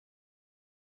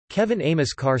Kevin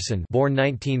Amos Carson, born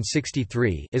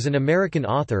 1963, is an American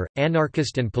author,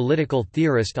 anarchist and political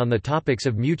theorist on the topics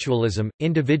of mutualism,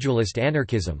 individualist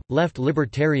anarchism, left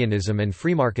libertarianism and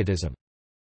freemarketism.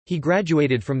 He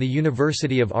graduated from the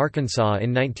University of Arkansas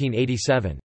in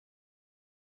 1987.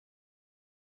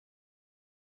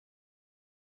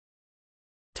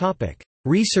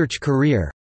 Research career.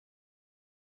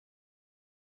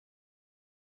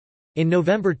 In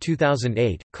November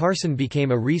 2008, Carson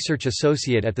became a research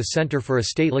associate at the Center for a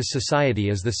Stateless Society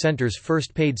as the center's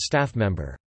first paid staff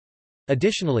member.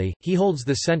 Additionally, he holds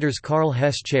the center's Carl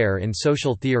Hess Chair in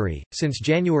Social Theory. Since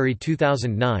January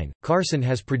 2009, Carson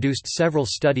has produced several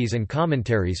studies and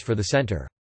commentaries for the center.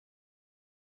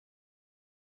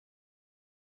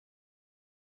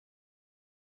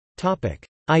 Topic: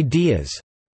 Ideas.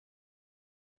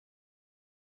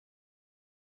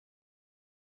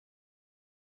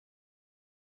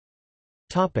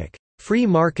 Free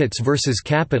markets versus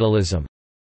capitalism.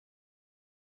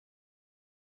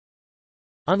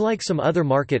 Unlike some other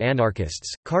market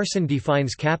anarchists, Carson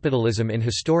defines capitalism in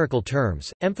historical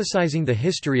terms, emphasizing the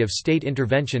history of state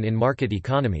intervention in market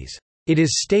economies. It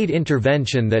is state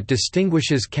intervention that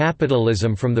distinguishes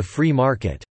capitalism from the free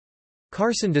market.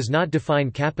 Carson does not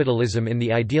define capitalism in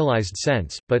the idealized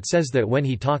sense, but says that when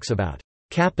he talks about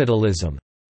capitalism,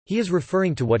 he is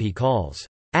referring to what he calls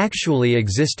actually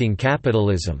existing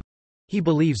capitalism. He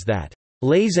believes that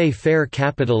laissez-faire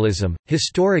capitalism,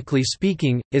 historically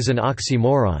speaking, is an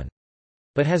oxymoron,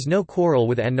 but has no quarrel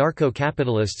with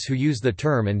anarcho-capitalists who use the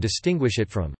term and distinguish it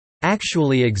from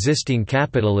actually existing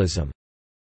capitalism.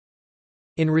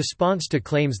 In response to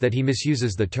claims that he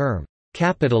misuses the term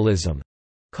capitalism,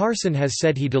 Carson has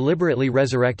said he deliberately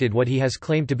resurrected what he has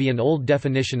claimed to be an old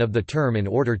definition of the term in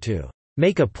order to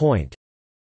make a point.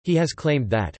 He has claimed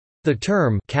that the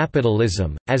term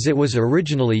capitalism, as it was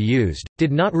originally used,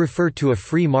 did not refer to a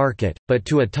free market, but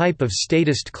to a type of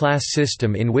statist class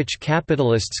system in which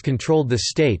capitalists controlled the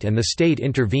state and the state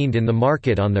intervened in the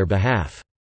market on their behalf.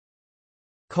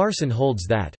 Carson holds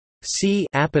that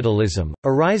capitalism,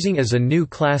 arising as a new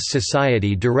class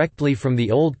society directly from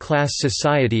the old class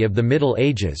society of the Middle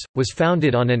Ages, was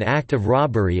founded on an act of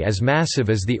robbery as massive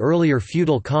as the earlier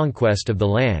feudal conquest of the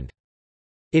land.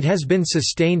 It has been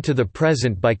sustained to the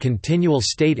present by continual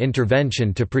state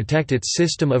intervention to protect its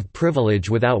system of privilege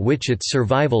without which its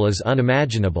survival is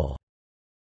unimaginable.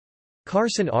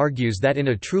 Carson argues that in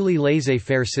a truly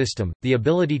laissez-faire system, the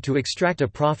ability to extract a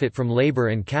profit from labor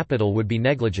and capital would be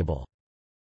negligible.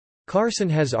 Carson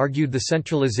has argued the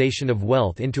centralization of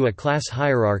wealth into a class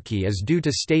hierarchy is due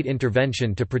to state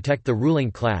intervention to protect the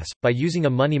ruling class, by using a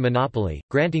money monopoly,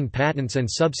 granting patents and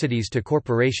subsidies to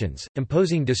corporations,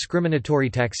 imposing discriminatory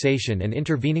taxation and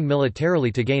intervening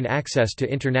militarily to gain access to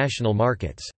international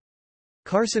markets.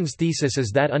 Carson's thesis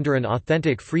is that under an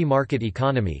authentic free market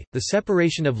economy, the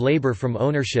separation of labor from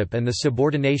ownership and the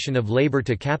subordination of labor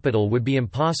to capital would be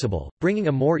impossible, bringing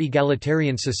a more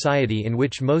egalitarian society in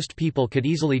which most people could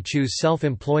easily choose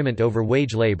self-employment over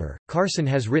wage labor. Carson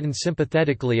has written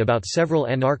sympathetically about several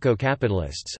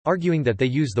anarcho-capitalists, arguing that they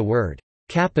use the word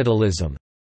capitalism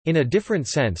in a different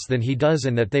sense than he does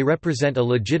and that they represent a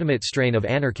legitimate strain of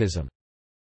anarchism.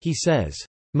 He says,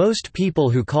 "Most people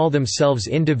who call themselves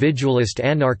individualist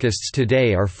anarchists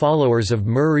today are followers of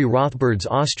Murray Rothbard's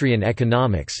Austrian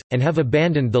economics, and have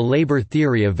abandoned the labor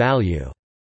theory of value."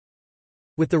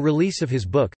 With the release of his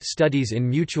book, Studies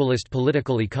in Mutualist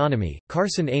Political Economy,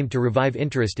 Carson aimed to revive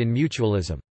interest in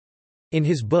mutualism. In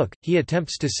his book, he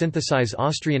attempts to synthesize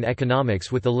Austrian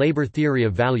economics with the labor theory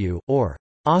of value, or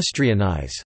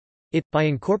Austrianize it, by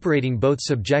incorporating both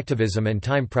subjectivism and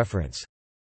time preference.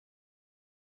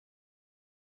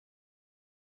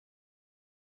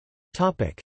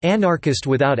 Anarchist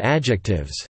without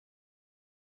adjectives.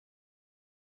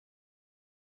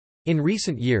 In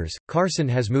recent years, Carson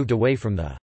has moved away from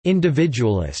the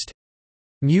individualist,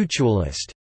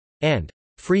 mutualist, and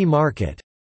free market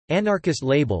anarchist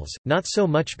labels, not so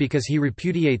much because he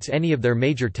repudiates any of their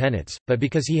major tenets, but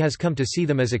because he has come to see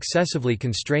them as excessively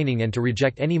constraining and to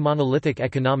reject any monolithic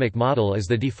economic model as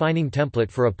the defining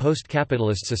template for a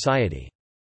post-capitalist society.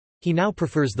 He now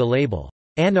prefers the label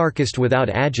anarchist without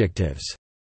adjectives,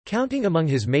 counting among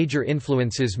his major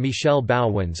influences Michel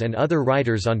Bauwens and other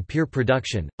writers on peer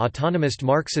production, autonomist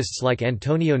Marxists like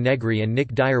Antonio Negri and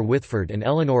Nick Dyer-Withford, and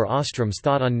Elinor Ostrom's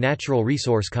thought on natural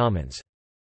resource commons.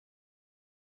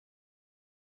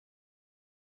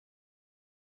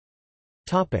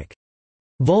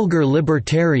 Vulgar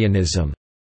libertarianism.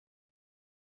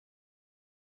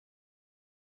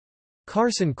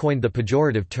 Carson coined the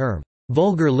pejorative term,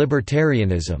 vulgar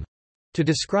libertarianism, to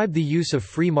describe the use of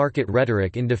free market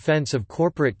rhetoric in defense of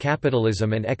corporate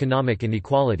capitalism and economic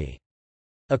inequality.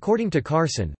 According to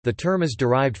Carson, the term is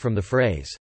derived from the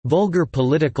phrase, vulgar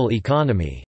political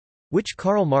economy, which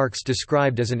Karl Marx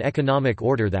described as an economic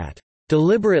order that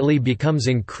deliberately becomes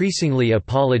increasingly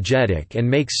apologetic and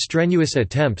makes strenuous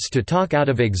attempts to talk out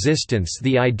of existence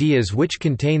the ideas which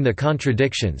contain the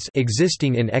contradictions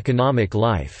existing in economic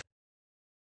life.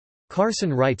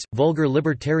 Carson writes, vulgar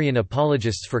libertarian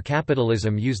apologists for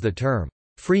capitalism use the term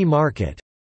free market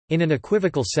in an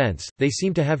equivocal sense. They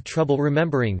seem to have trouble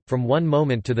remembering, from one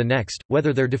moment to the next,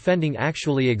 whether they're defending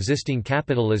actually existing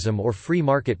capitalism or free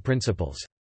market principles.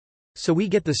 So we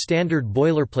get the standard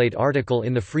boilerplate article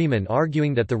in the Freeman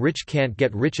arguing that the rich can't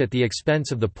get rich at the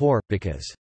expense of the poor, because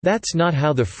that's not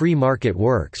how the free market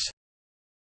works,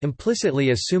 implicitly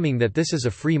assuming that this is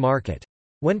a free market.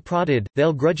 When prodded,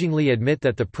 they'll grudgingly admit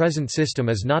that the present system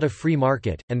is not a free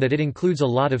market, and that it includes a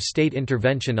lot of state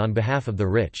intervention on behalf of the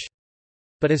rich.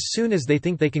 But as soon as they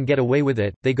think they can get away with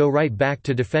it, they go right back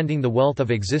to defending the wealth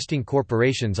of existing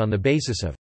corporations on the basis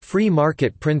of free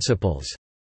market principles.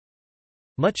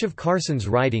 Much of Carson's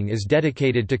writing is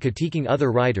dedicated to critiquing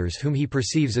other writers whom he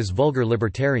perceives as vulgar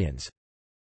libertarians.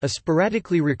 A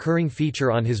sporadically recurring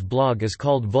feature on his blog is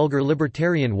called Vulgar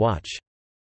Libertarian Watch.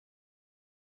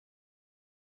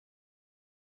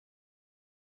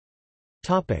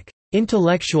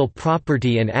 Intellectual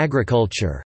property and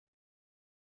agriculture.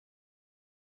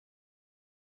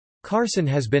 Carson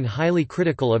has been highly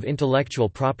critical of intellectual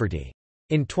property.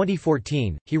 In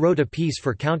 2014, he wrote a piece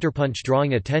for Counterpunch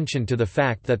drawing attention to the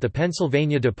fact that the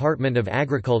Pennsylvania Department of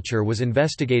Agriculture was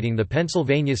investigating the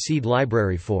Pennsylvania Seed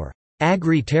Library for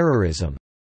agri-terrorism.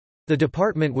 The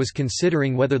department was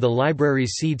considering whether the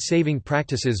library's seed-saving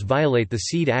practices violate the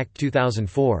Seed Act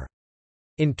 2004.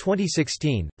 In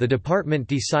 2016, the department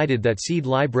decided that seed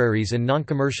libraries and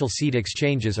non-commercial seed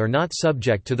exchanges are not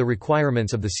subject to the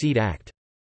requirements of the Seed Act.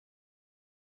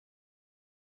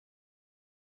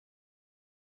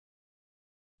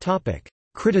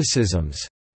 Criticisms.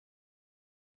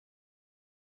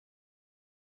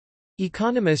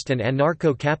 Economist and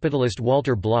anarcho-capitalist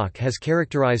Walter Block has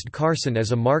characterized Carson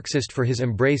as a Marxist for his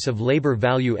embrace of labor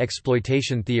value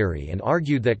exploitation theory and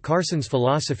argued that Carson's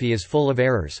philosophy is full of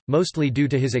errors, mostly due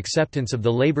to his acceptance of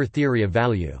the labor theory of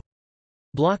value.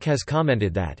 Block has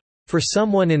commented that, "For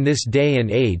someone in this day and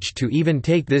age to even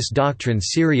take this doctrine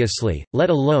seriously, let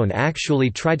alone actually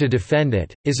try to defend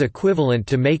it, is equivalent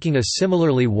to making a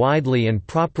similarly widely and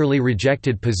properly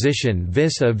rejected position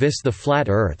vis-a-vis the flat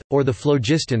earth, or the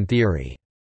phlogiston theory.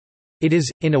 It is,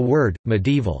 in a word,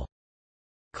 medieval."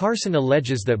 Carson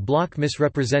alleges that Block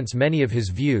misrepresents many of his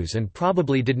views and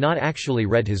probably did not actually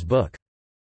read his book.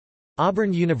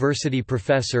 Auburn University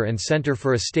professor and Center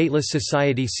for a Stateless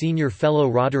Society senior fellow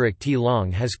Roderick T.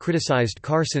 Long has criticized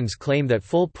Carson's claim that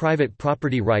full private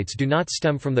property rights do not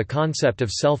stem from the concept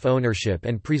of self-ownership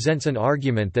and presents an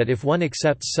argument that if one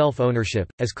accepts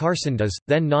self-ownership, as Carson does,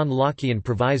 then non-Lockean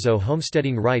proviso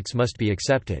homesteading rights must be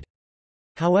accepted.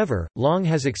 However, Long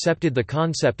has accepted the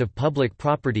concept of public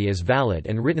property as valid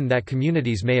and written that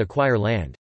communities may acquire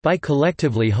land by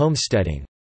collectively homesteading,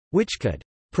 which could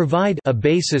provide a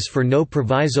basis for no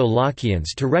proviso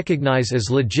Lockeans to recognize as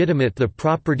legitimate the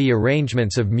property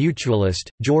arrangements of mutualist,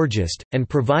 Georgist, and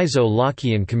proviso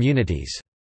Lockean communities.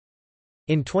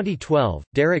 In 2012,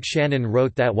 Derek Shannon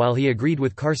wrote that while he agreed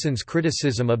with Carson's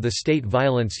criticism of the state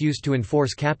violence used to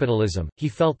enforce capitalism, he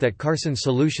felt that Carson's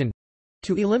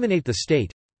solution—to eliminate the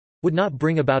state—would not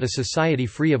bring about a society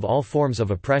free of all forms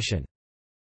of oppression.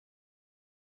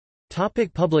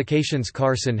 Publications.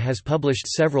 Carson has published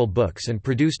several books and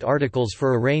produced articles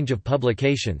for a range of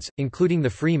publications, including The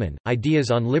Freeman, Ideas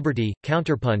on Liberty,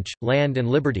 Counterpunch, Land and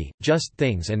Liberty, Just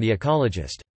Things and The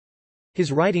Ecologist.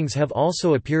 His writings have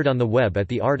also appeared on the web at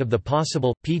The Art of the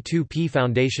Possible, P2P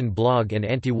Foundation blog and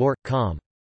Antiwar.com.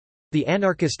 The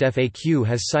Anarchist FAQ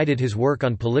has cited his work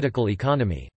on political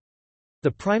economy.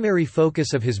 The primary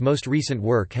focus of his most recent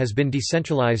work has been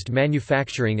decentralized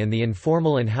manufacturing and the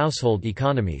informal and household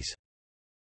economies.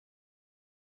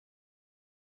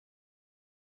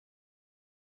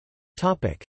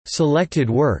 Selected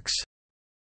works.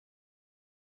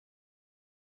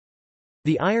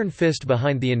 The Iron Fist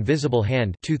Behind the Invisible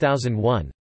Hand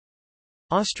 2001.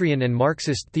 Austrian and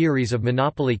Marxist Theories of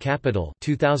Monopoly Capital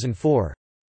 2004.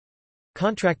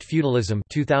 Contract Feudalism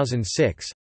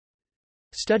 2006.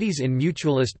 Studies in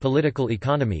Mutualist Political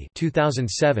Economy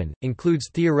 2007, includes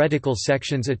theoretical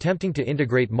sections attempting to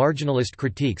integrate marginalist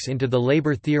critiques into the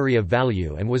labor theory of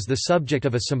value and was the subject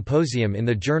of a symposium in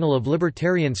the Journal of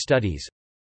Libertarian Studies.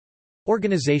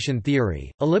 Organization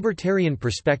Theory, A Libertarian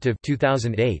Perspective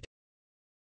 2008.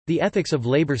 The Ethics of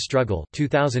Labor Struggle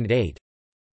 2008.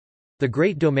 The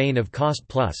Great Domain of Cost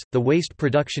Plus, The Waste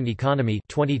Production Economy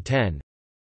 2010.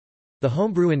 The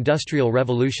Homebrew Industrial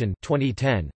Revolution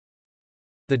 2010.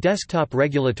 The Desktop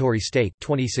Regulatory State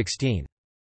 2016.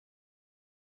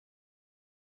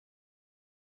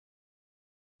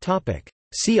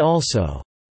 See also: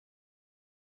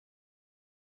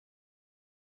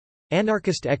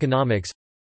 Anarchist economics,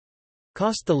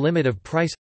 Cost the limit of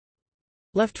price,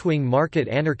 Left-wing market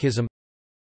anarchism,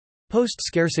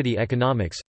 Post-scarcity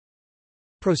economics,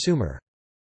 Prosumer.